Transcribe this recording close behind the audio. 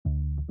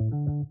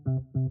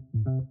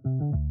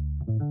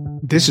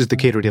This is the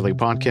Cato Daily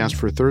Podcast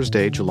for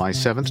Thursday, July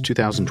 7th,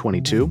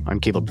 2022.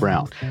 I'm Caleb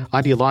Brown.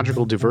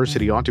 Ideological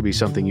diversity ought to be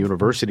something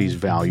universities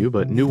value,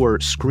 but newer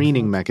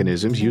screening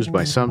mechanisms used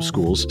by some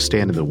schools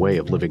stand in the way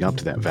of living up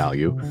to that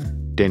value.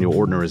 Daniel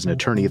Ortner is an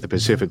attorney at the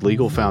Pacific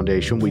Legal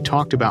Foundation. We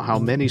talked about how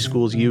many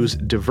schools use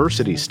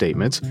diversity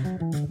statements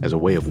as a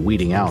way of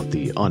weeding out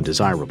the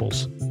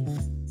undesirables.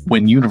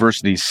 When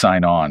universities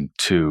sign on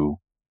to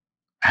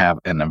have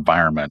an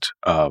environment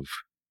of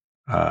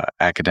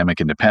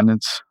academic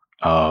independence,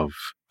 of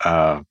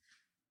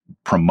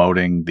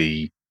promoting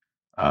the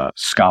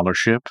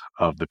scholarship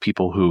of the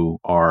people who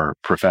are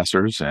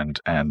professors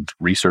and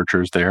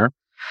researchers there,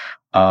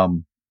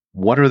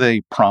 what are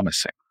they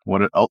promising?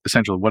 What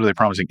are they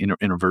promising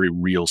in a very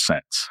real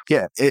sense?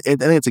 Yeah, I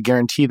think it's a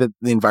guarantee that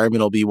the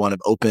environment will be one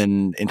of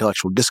open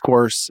intellectual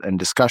discourse and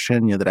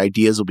discussion, that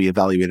ideas will be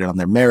evaluated on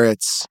their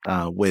merits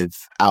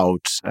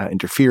without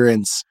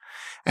interference.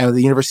 And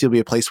the university will be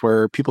a place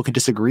where people can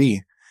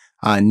disagree.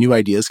 New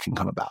ideas can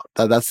come about.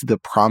 That's the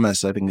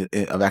promise, I think,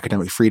 of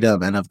academic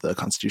freedom and of the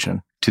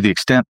Constitution. To the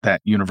extent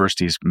that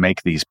universities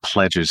make these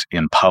pledges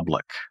in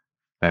public,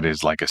 that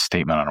is like a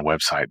statement on a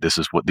website,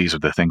 these are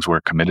the things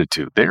we're committed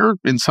to, they're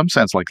in some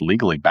sense like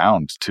legally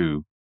bound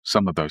to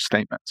some of those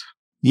statements.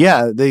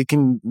 Yeah, they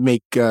can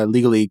make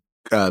legally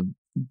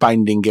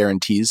binding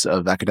guarantees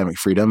of academic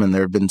freedom, and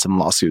there have been some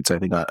lawsuits, I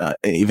think,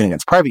 even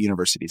against private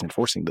universities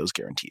enforcing those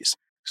guarantees.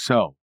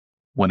 So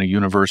when a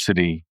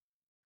university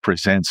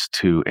presents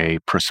to a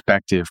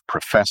prospective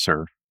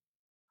professor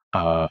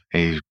a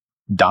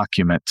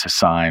document to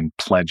sign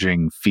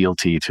pledging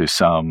fealty to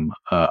some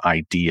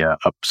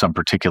some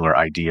particular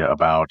idea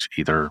about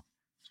either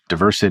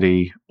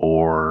diversity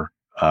or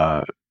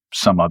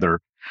some other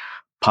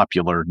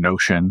popular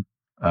notion,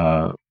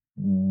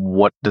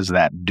 what does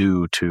that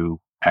do to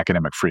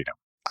academic freedom?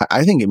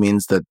 I think it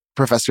means that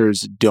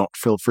professors don't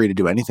feel free to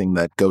do anything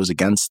that goes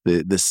against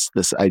this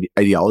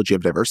ideology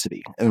of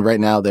diversity. And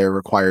right now, they're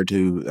required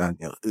to,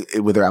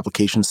 with their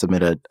application,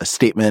 submit a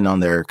statement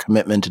on their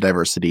commitment to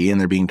diversity. And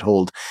they're being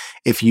told,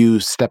 if you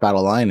step out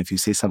of line, if you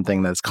say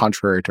something that's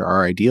contrary to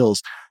our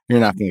ideals, you're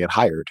not going to get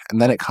hired. And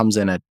then it comes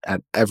in at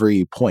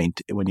every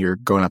point when you're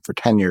going up for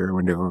tenure,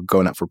 when you're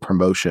going up for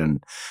promotion,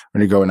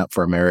 when you're going up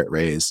for a merit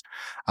raise.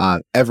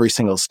 Every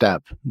single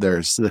step,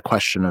 there's the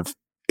question of,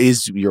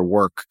 is your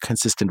work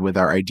consistent with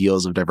our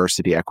ideals of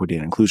diversity, equity,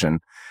 and inclusion?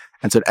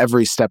 And so at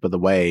every step of the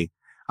way,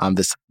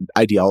 this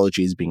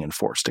ideology is being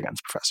enforced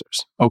against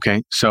professors.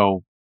 Okay,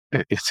 so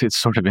it's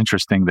sort of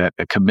interesting that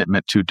a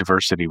commitment to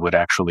diversity would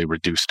actually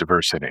reduce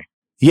diversity.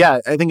 Yeah,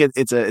 I think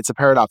it's a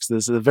paradox.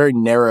 This is a very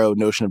narrow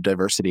notion of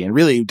diversity, and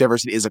really,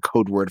 diversity is a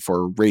code word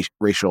for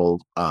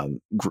racial,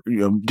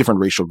 different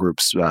racial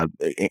groups,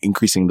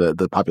 increasing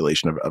the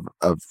population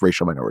of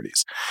racial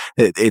minorities.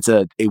 It's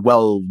a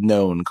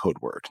well-known code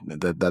word.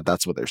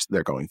 That's what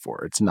they're going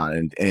for. It's not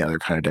any other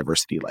kind of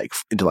diversity like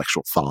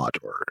intellectual thought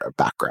or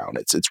background.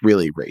 It's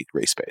really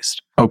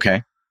race-based.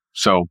 Okay,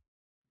 so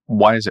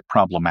why is it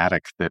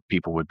problematic that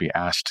people would be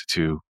asked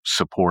to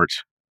support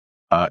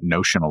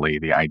notionally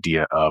the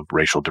idea of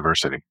racial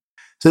diversity?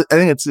 So I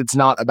think it's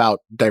not about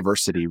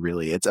diversity,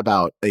 really. It's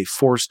about a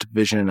forced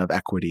vision of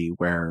equity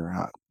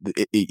where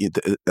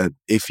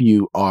if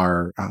you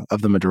are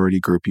of the majority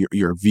group,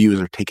 your views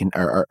are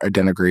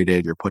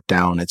denigrated, you're put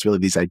down. It's really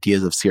these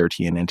ideas of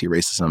CRT and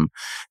anti-racism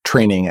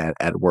training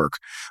at work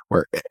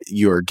where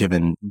you're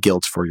given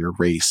guilt for your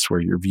race, where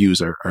your views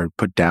are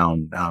put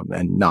down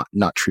and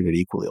not treated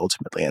equally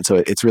ultimately. And so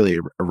it's really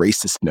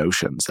racist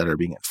notions that are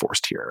being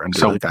enforced here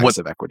under the guise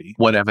of equity.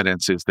 What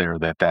evidence is there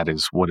that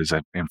is what is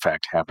in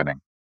fact happening?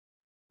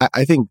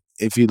 I think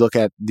if you look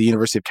at the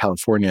University of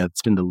California,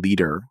 it's been the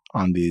leader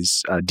on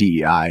these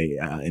DEI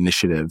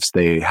initiatives.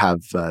 They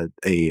have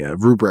a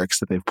rubrics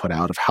that they've put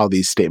out of how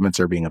these statements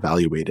are being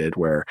evaluated,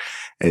 where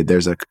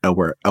there's a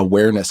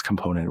awareness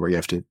component where you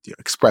have to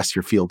express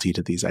your fealty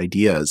to these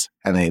ideas.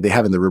 And they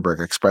have in the rubric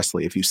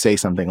expressly, if you say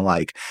something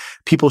like,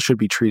 people should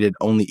be treated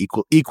only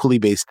equally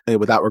based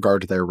without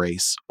regard to their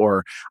race,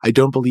 or I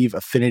don't believe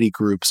affinity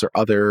groups or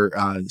other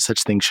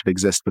such things should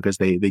exist because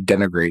they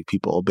denigrate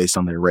people based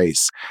on their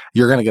race,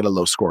 you're going to get a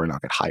low score and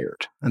not get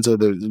hired. And so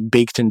they're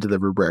baked into the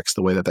rubrics,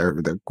 the way that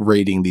they're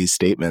grading these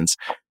statements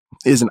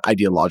is an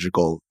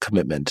ideological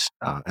commitment,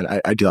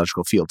 an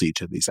ideological fealty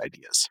to these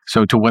ideas.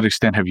 So to what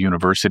extent have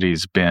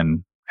universities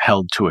been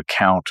held to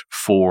account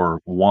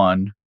for,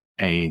 one,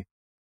 a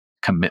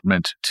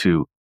commitment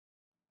to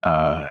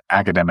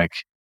academic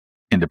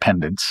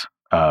independence,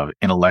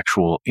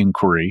 intellectual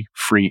inquiry,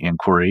 free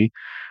inquiry,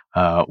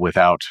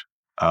 without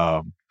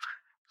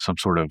some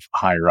sort of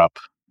higher up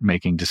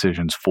making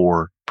decisions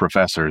for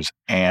professors,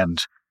 and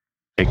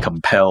a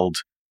compelled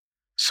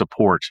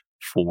support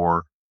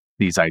for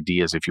these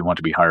ideas if you want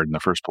to be hired in the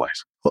first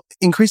place? Well,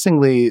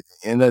 increasingly,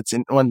 and that's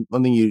one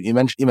thing you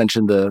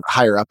mentioned the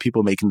higher up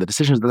people making the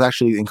decisions. That's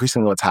actually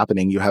increasingly what's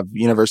happening. You have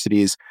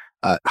universities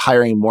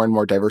hiring more and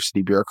more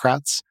diversity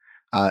bureaucrats.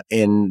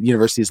 In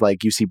universities like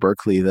UC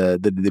Berkeley,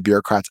 the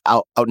bureaucrats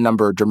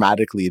outnumber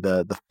dramatically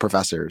the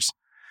professors.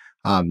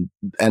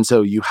 And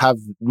so you have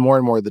more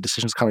and more of the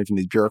decisions coming from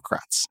these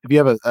bureaucrats. If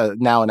you have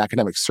now an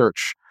academic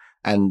search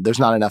and there's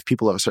not enough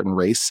people of a certain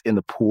race in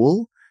the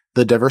pool,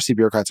 the diversity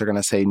bureaucrats are going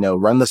to say, no,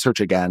 run the search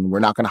again. We're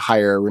not going to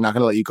hire. We're not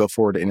going to let you go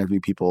forward to interview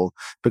people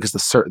because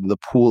the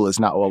pool is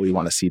not what we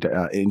want to see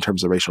in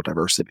terms of racial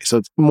diversity. So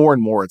it's more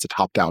and more, it's a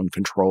top-down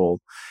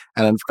control.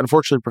 And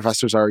unfortunately,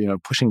 professors are,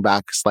 pushing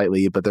back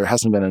slightly, but there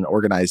hasn't been an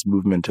organized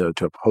movement to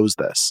oppose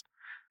this.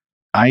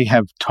 I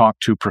have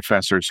talked to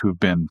professors who've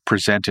been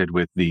presented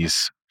with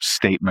these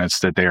statements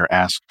that they are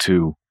asked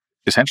to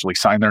essentially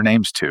sign their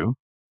names to,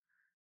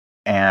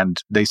 and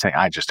they say,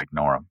 I just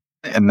ignore them.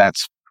 And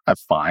that's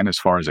fine as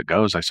far as it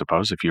goes, I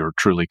suppose, if you're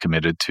truly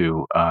committed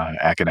to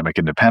academic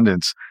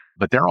independence,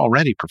 but they're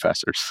already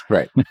professors.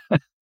 Right.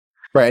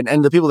 Right.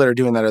 And the people that are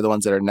doing that are the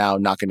ones that are now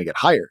not going to get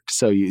hired.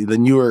 So the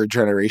newer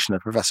generation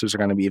of professors are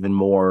going to be even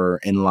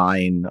more in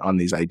line on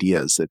these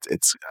ideas.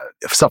 It's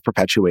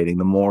self-perpetuating.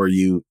 The more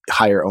you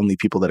hire only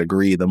people that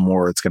agree, the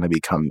more it's going to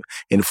become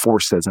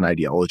enforced as an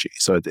ideology.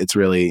 So it's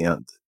really,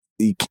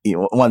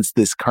 once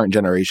this current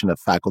generation of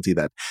faculty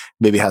that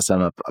maybe has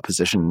some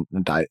opposition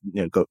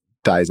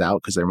dies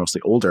out because they're mostly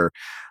older,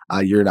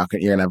 you're going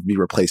to have to be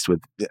replaced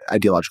with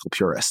ideological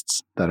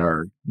purists that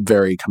are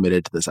very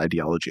committed to this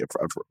ideology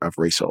of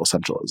racial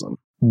essentialism.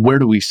 Where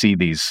do we see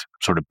these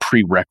sort of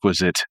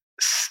prerequisite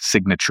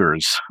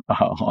signatures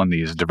on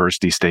these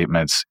diversity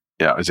statements?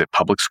 Is it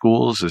public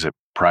schools? Is it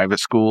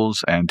private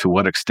schools? And to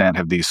what extent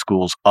have these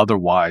schools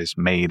otherwise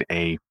made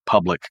a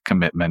public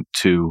commitment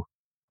to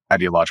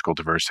ideological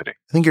diversity?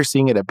 I think you're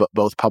seeing it at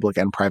both public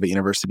and private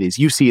universities.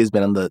 UC has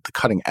been on the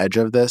cutting edge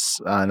of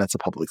this, and that's a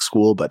public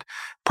school, but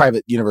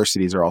private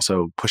universities are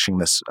also pushing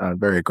this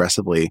very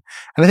aggressively.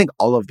 And I think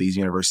all of these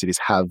universities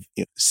have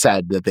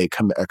said that they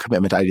are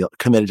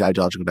committed to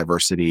ideological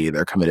diversity.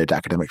 They're committed to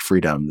academic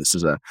freedom. This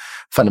is a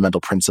fundamental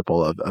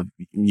principle of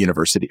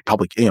university,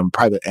 public,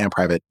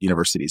 private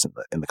universities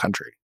in the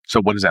country.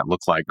 So what does that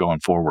look like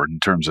going forward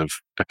in terms of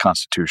a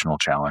constitutional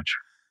challenge?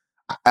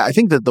 I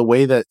think that the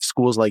way that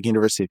schools like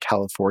University of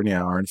California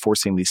are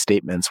enforcing these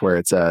statements where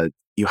it's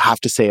you have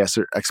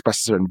to express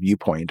a certain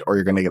viewpoint or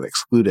you're going to get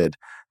excluded,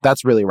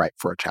 that's really ripe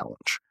for a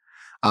challenge.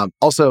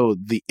 Also,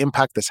 the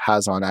impact this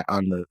has on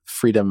the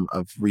freedom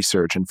of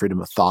research and freedom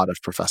of thought of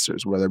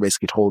professors, where they're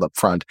basically told up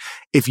front,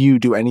 if you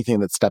do anything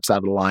that steps out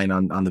of the line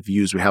on the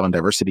views we have on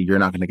diversity, you're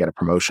not going to get a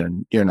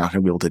promotion. You're not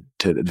going to be able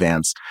to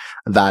advance.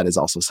 That is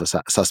also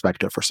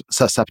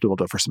susceptible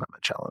to a First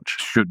Amendment challenge.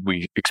 Should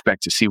we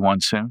expect to see one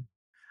soon?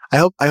 I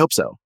hope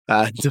so.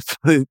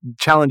 The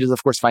challenge is,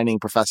 of course, finding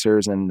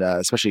professors and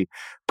especially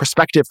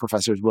prospective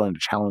professors willing to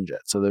challenge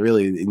it. So they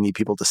really need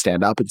people to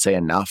stand up and say,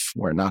 enough,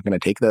 we're not going to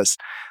take this.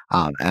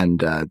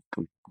 And I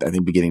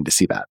think beginning to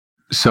see that.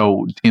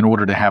 So in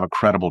order to have a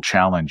credible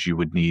challenge, you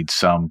would need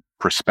some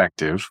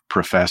prospective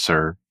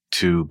professor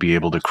to be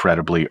able to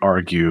credibly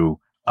argue,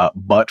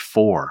 but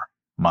for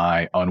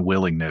my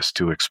unwillingness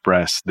to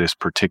express this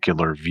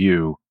particular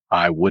view,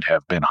 I would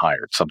have been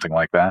hired, something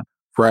like that.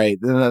 Right.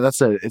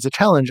 It's a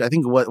challenge. I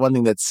think one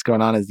thing that's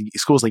going on is the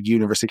schools like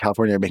University of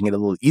California are making it a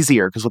little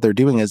easier because what they're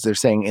doing is they're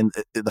saying in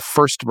the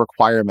first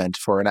requirement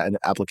for an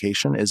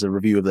application is a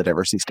review of the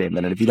diversity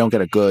statement. And if you don't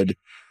get a good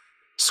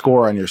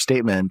score on your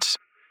statement,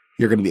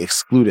 you're going to be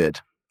excluded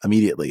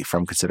immediately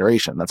from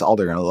consideration. That's all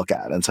they're going to look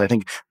at. And so I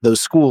think those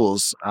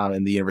schools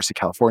in the University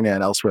of California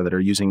and elsewhere that are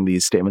using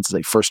these statements as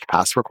a first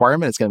pass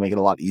requirement, it's going to make it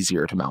a lot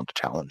easier to mount a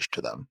challenge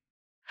to them.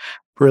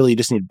 Really, you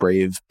just need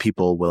brave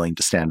people willing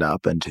to stand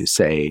up and to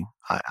say,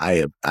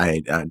 I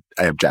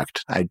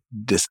object.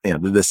 This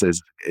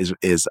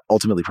is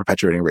ultimately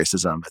perpetuating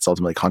racism. It's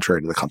ultimately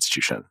contrary to the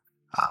Constitution,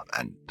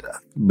 and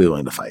be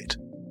willing to fight.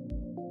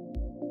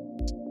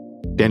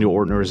 Daniel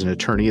Ortner is an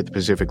attorney at the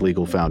Pacific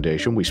Legal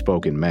Foundation. We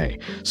spoke in May.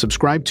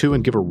 Subscribe to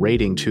and give a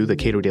rating to the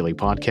Cato Daily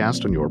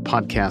Podcast on your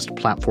podcast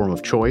platform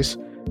of choice,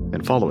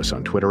 and follow us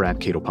on Twitter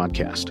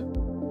 @CatoPodcast.